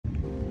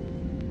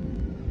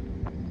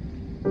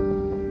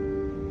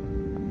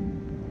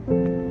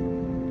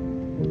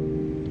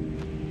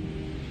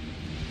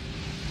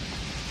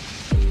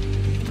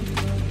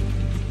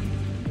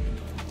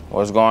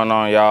What's going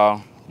on,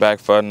 y'all? Back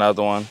for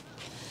another one.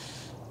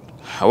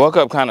 I woke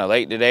up kind of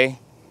late today.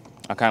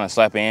 I kind of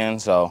slept in,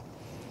 so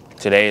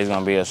today is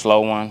gonna be a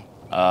slow one.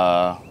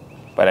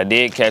 But I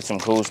did catch some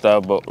cool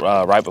stuff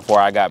right before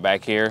I got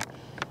back here.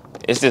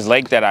 It's this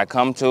lake that I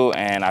come to,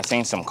 and I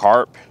seen some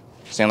carp.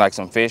 Seen like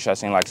some fish. I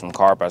seen like some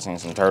carp. I seen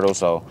some turtles.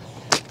 So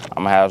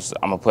I'm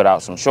gonna put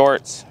out some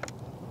shorts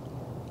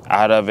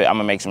out of it. I'm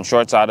gonna make some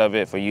shorts out of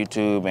it for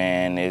YouTube,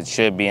 and it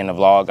should be in the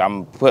vlog.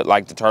 I'm gonna put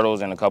like the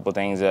turtles and a couple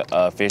things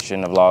fish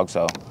in the vlog.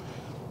 So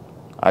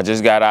I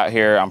just got out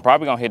here. I'm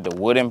probably gonna hit the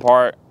wooden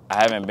part. I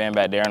haven't been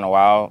back there in a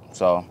while,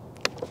 so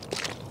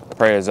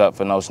prayers up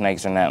for no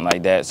snakes or nothing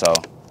like that. So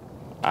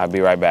I'll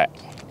be right back.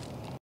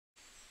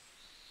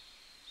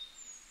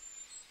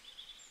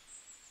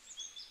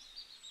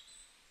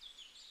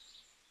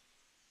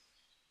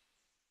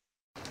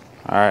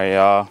 All right,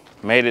 y'all,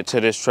 made it to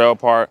this trail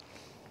part.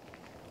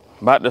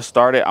 About to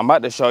start it. I'm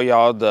about to show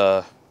y'all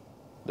the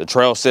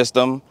trail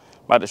system.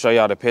 About to show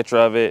y'all the picture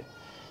of it.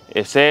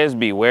 It says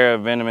beware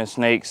of venomous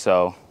snakes,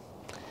 so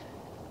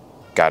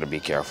gotta be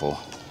careful.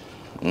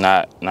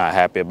 Not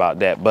happy about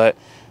that, but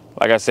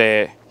like I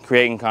said,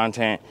 creating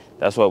content,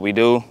 that's what we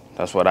do.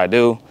 That's what I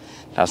do.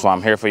 That's why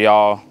I'm here for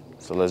y'all.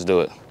 So let's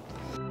do it.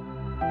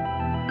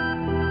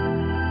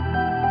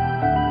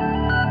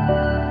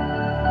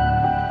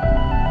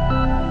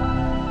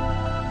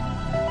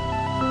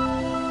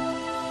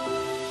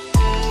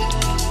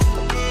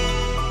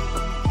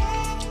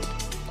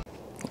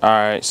 All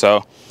right,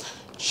 so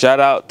shout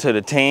out to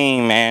the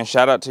team, man.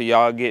 Shout out to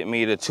y'all getting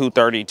me to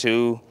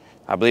 232.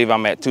 I believe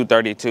I'm at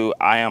 232.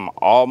 I am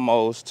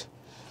almost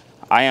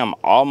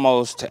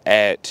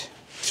at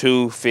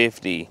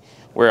 250.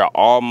 We're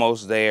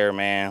almost there,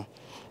 man.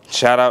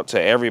 Shout out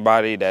to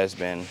everybody that's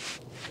been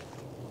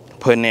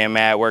putting in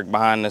mad work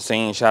behind the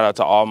scenes. Shout out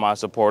to all my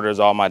supporters,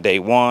 all my day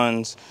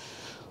ones,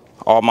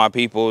 all my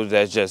people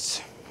that's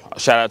just,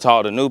 shout out to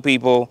all the new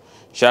people.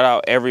 Shout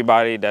out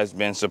everybody that's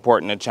been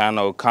supporting the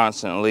channel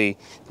constantly,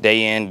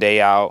 day in,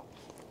 day out.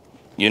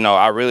 You know,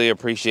 I really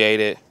appreciate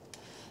it.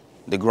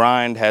 The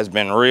grind has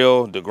been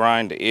real. The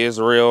grind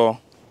is real.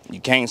 You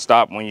can't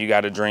stop when you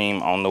got a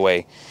dream on the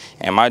way.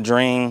 And my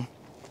dream,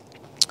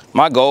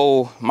 my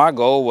goal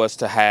was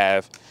to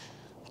have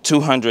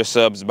 200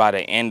 subs by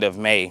the end of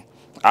May.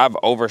 I've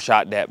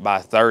overshot that by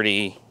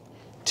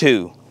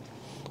 32.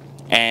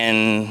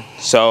 And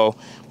so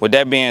with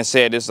that being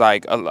said, it's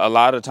like a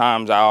lot of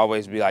times I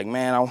always be like,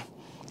 man,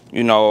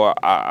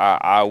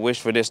 I wish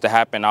for this to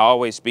happen. I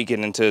always speak it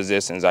into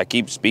existence. I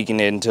keep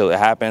speaking it until it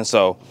happens.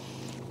 So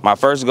my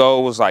first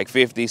goal was like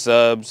 50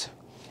 subs,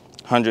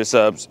 100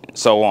 subs,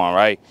 so on,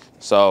 right?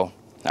 So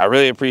I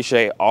really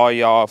appreciate all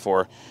y'all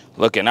for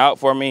looking out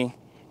for me,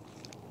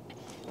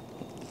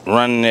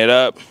 running it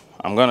up.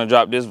 I'm gonna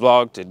drop this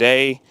vlog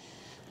today,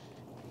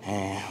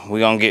 and we're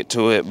gonna get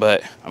to it.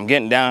 But I'm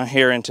getting down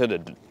here into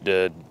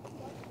the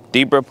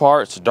deeper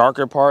parts,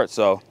 darker parts.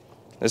 So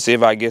let's see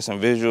if I get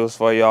some visuals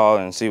for y'all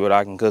and see what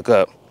I can cook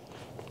up.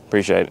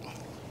 Appreciate it.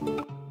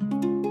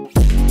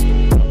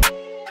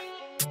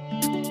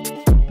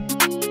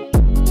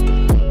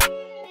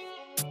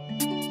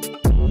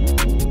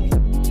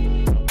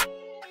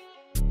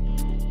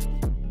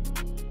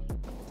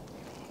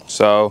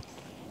 So,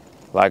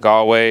 like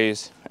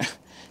always,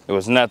 it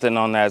was nothing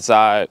on that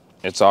side.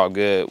 It's all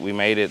good. We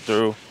made it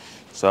through.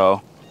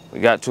 So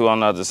we got two on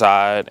the other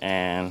side,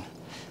 and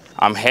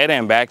I'm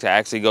heading back to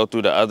actually go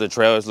through the other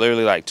trail. It's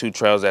literally like two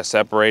trails that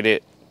separate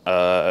it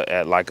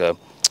at like a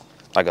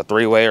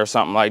three-way or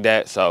something like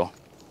that. So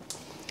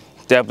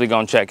definitely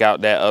gonna check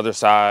out that other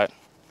side.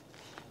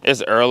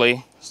 It's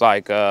early. It's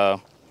like,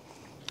 I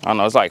don't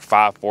know, it's like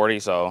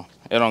 5:40, so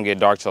it don't get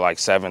dark till like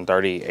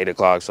 7:30, 8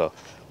 o'clock. So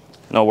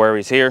no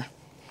worries here.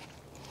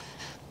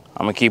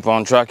 I'm gonna keep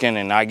on trucking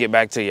and I'll get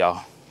back to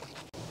y'all.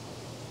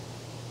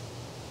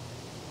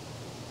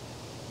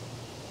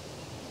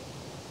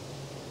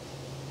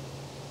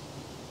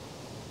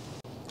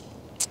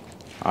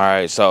 All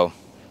right, so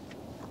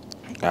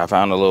I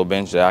found a little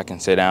bench that I can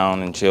sit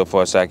down and chill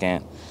for a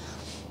second.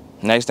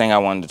 Next thing I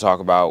wanted to talk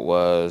about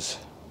was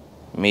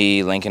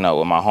me linking up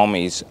with my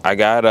homies. I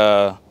got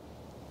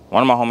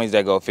one of my homies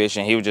that go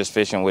fishing. He was just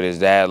fishing with his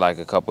dad like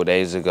a couple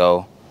days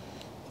ago.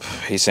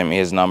 He sent me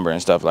his number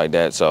and stuff like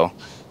that. So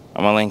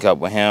I'm gonna link up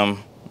with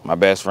him, my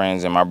best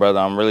friends, and my brother.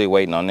 I'm really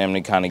waiting on them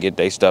to kind of get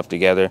their stuff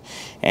together.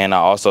 And I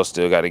also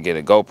still got to get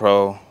a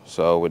GoPro.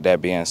 So with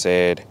that being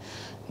said,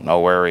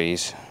 no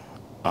worries.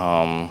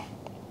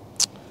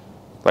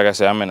 Like I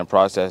said, I'm in the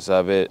process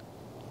of it.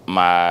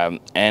 And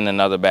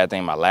another bad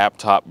thing, my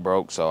laptop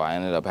broke, so I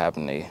ended up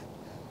having to,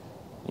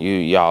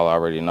 y'all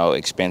already know,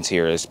 expense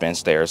here,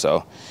 expense there.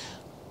 So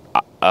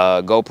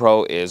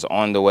GoPro is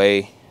on the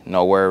way,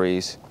 no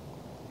worries.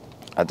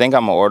 I think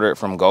I'm gonna order it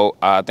from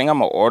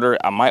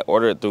I might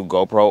order it through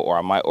GoPro, or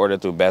I might order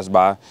it through Best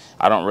Buy.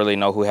 I don't really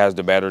know who has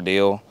the better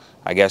deal.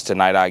 I guess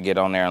tonight I get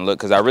on there and look,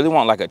 because I really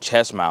want like a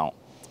chest mount,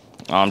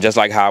 just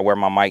like how I wear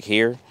my mic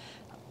here.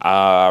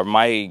 I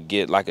might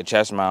get like a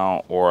chest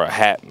mount or a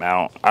hat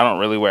mount. I don't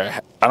really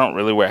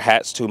wear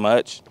hats too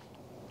much.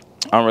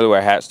 I don't really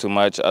wear hats too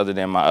much other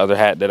than my other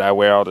hat that I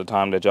wear all the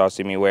time that y'all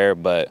see me wear.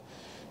 But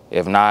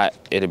if not,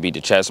 it'll be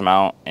the chest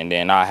mount. And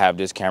then I have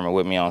this camera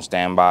with me on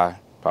standby,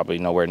 probably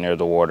nowhere near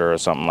the water or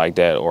something like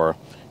that. Or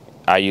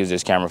I use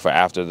this camera for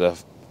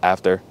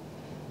after.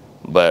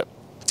 But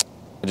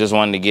I just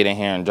wanted to get in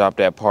here and drop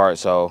that part.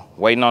 So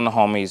waiting on the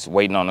homies,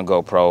 waiting on the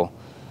GoPro.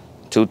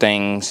 2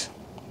 things,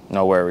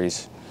 no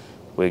worries.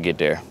 We'll get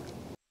there.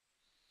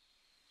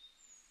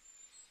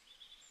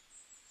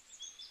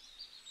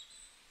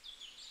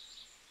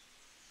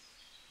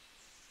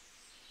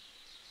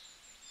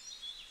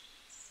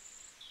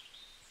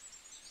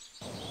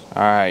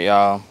 All right,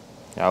 y'all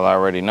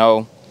already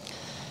know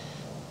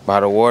by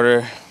the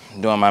water,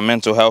 doing my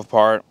mental health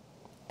part.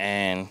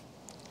 And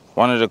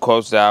one of the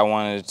quotes that I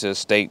wanted to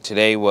state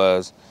today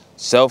was,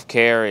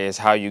 self-care is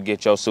how you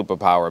get your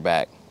superpower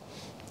back.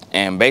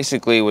 And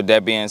basically with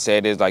that being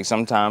said is like,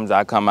 sometimes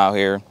I come out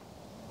here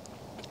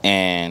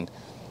and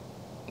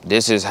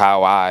this is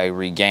how I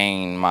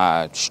regain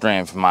my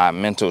strength, my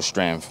mental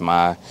strength,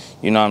 my,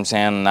 you know what I'm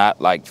saying?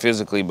 Not like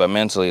physically, but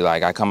mentally.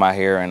 Like I come out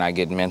here and I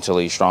get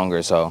mentally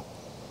stronger. So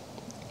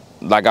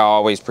like I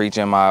always preach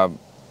in my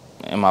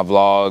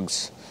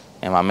vlogs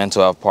and my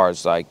mental health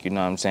parts, like, you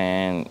know what I'm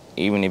saying?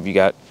 Even if you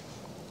got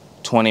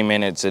 20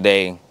 minutes a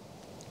day,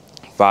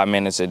 5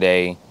 minutes a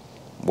day,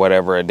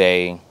 whatever a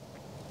day,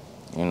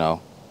 you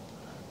know,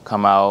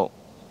 come out,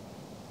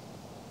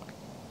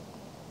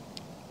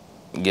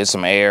 get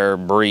some air,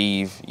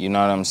 breathe, you know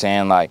what I'm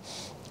saying? Like,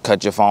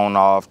 cut your phone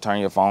off, turn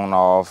your phone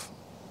off,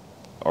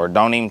 or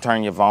don't even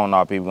turn your phone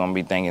off. People gonna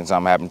be thinking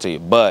something happened to you.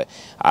 But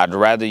I'd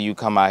rather you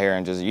come out here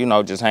and just, you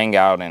know, just hang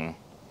out and,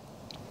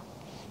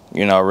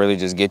 you know, really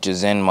just get your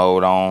Zen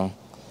mode on.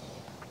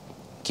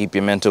 Keep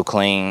your mental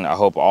clean. I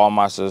hope all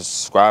my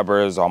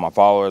subscribers, all my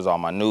followers, all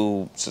my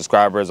new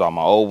subscribers, all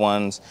my old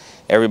ones,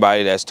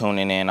 everybody that's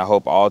tuning in, I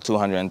hope all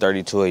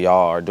 232 of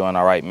y'all are doing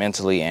all right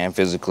mentally and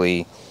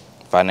physically,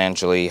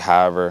 financially,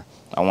 however.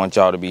 I want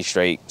y'all to be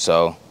straight.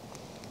 So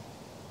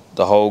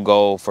the whole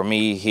goal for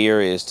me here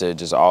is to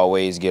just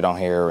always get on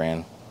here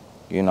and,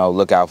 you know,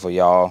 look out for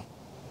y'all.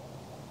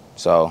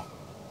 So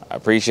I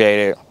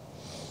appreciate it.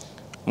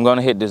 I'm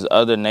gonna hit this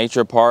other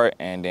nature part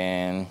and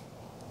then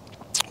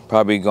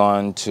probably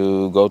going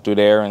to go through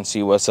there and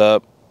see what's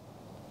up.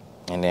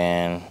 And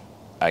then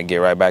I get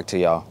right back to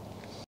y'all.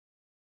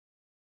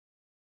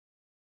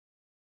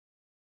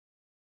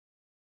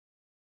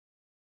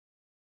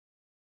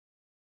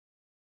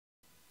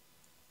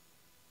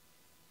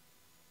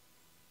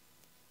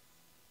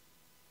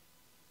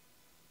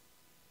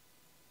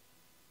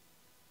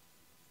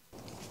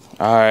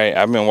 All right,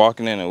 I've been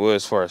walking in the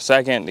woods for a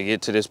second to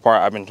get to this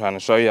part I've been trying to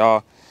show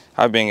y'all.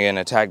 I've been getting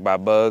attacked by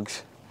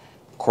bugs,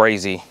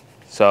 crazy.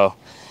 So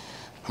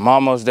I'm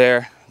almost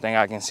there. I think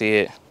I can see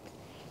it.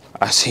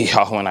 I'll see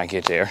y'all when I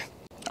get there.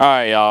 All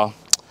right, y'all.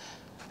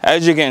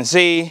 As you can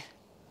see,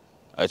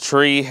 a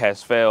tree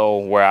has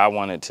fell where I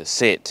wanted to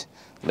sit.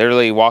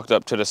 Literally walked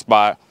up to the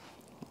spot,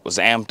 was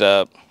amped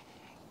up.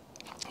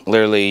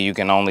 Literally, you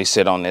can only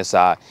sit on this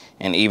side,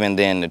 and even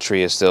then the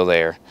tree is still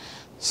there.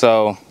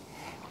 So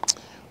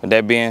with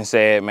that being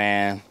said,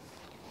 man,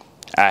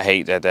 I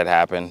hate that that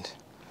happened.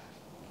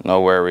 No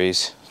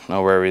worries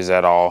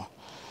at all.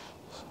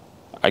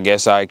 I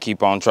guess I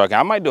keep on trucking.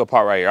 I might do a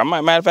part right here.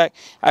 Matter of fact,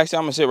 actually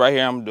I'm gonna sit right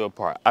here, I'm gonna do a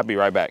part. I'll be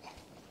right back.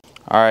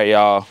 All right,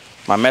 y'all,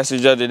 my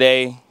message of the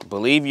day,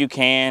 believe you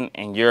can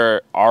and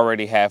you're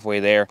already halfway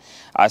there.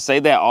 I say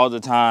that all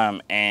the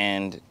time,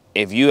 and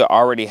if you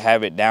already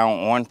have it down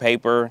on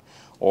paper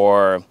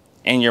or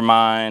in your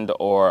mind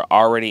or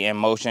already in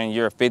motion,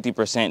 you're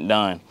 50%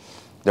 done.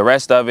 The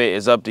rest of it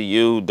is up to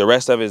you. The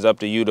rest of it is up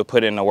to you to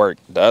put in the work.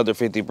 The other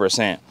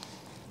 50%.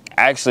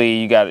 Actually,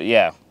 you got,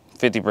 yeah,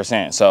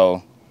 50%.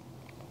 So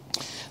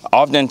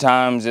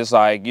oftentimes it's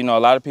like, you know, a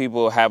lot of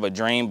people have a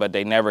dream, but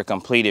they never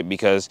complete it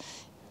because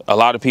a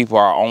lot of people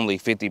are only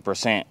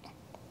 50%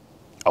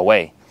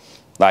 away.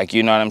 Like,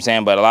 you know what I'm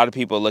saying? But a lot of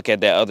people look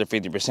at that other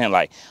 50%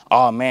 like,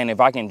 oh man, if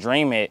I can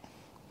dream it,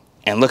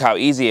 and look how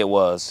easy it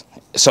was.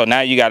 So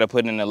now you got to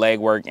put in the leg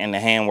work and the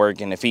hand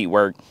work and the feet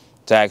work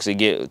to actually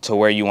get to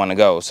where you want to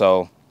go.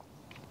 So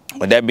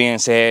with that being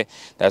said,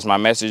 that's my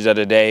message of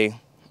the day.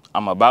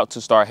 I'm about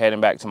to start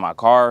heading back to my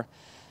car,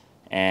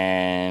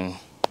 and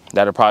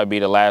that'll probably be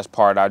the last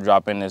part I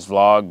drop in this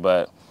vlog.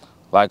 But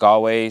like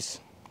always,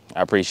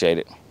 I appreciate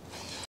it.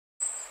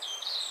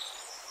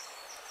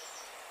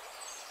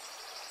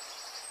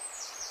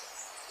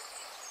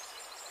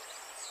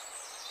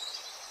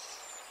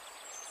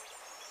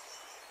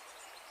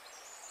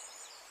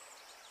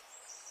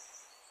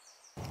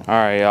 All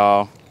right,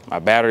 y'all, my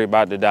battery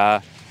about to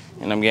die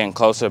and I'm getting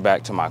closer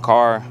back to my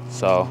car.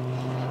 So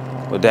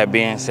with that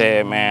being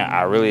said, man,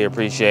 I really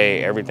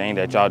appreciate everything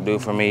that y'all do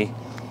for me.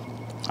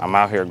 I'm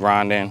out here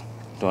grinding,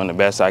 doing the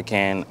best I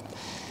can.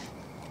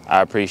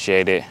 I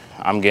appreciate it.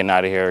 I'm getting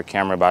out of here,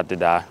 camera about to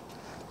die.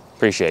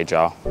 Appreciate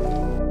y'all.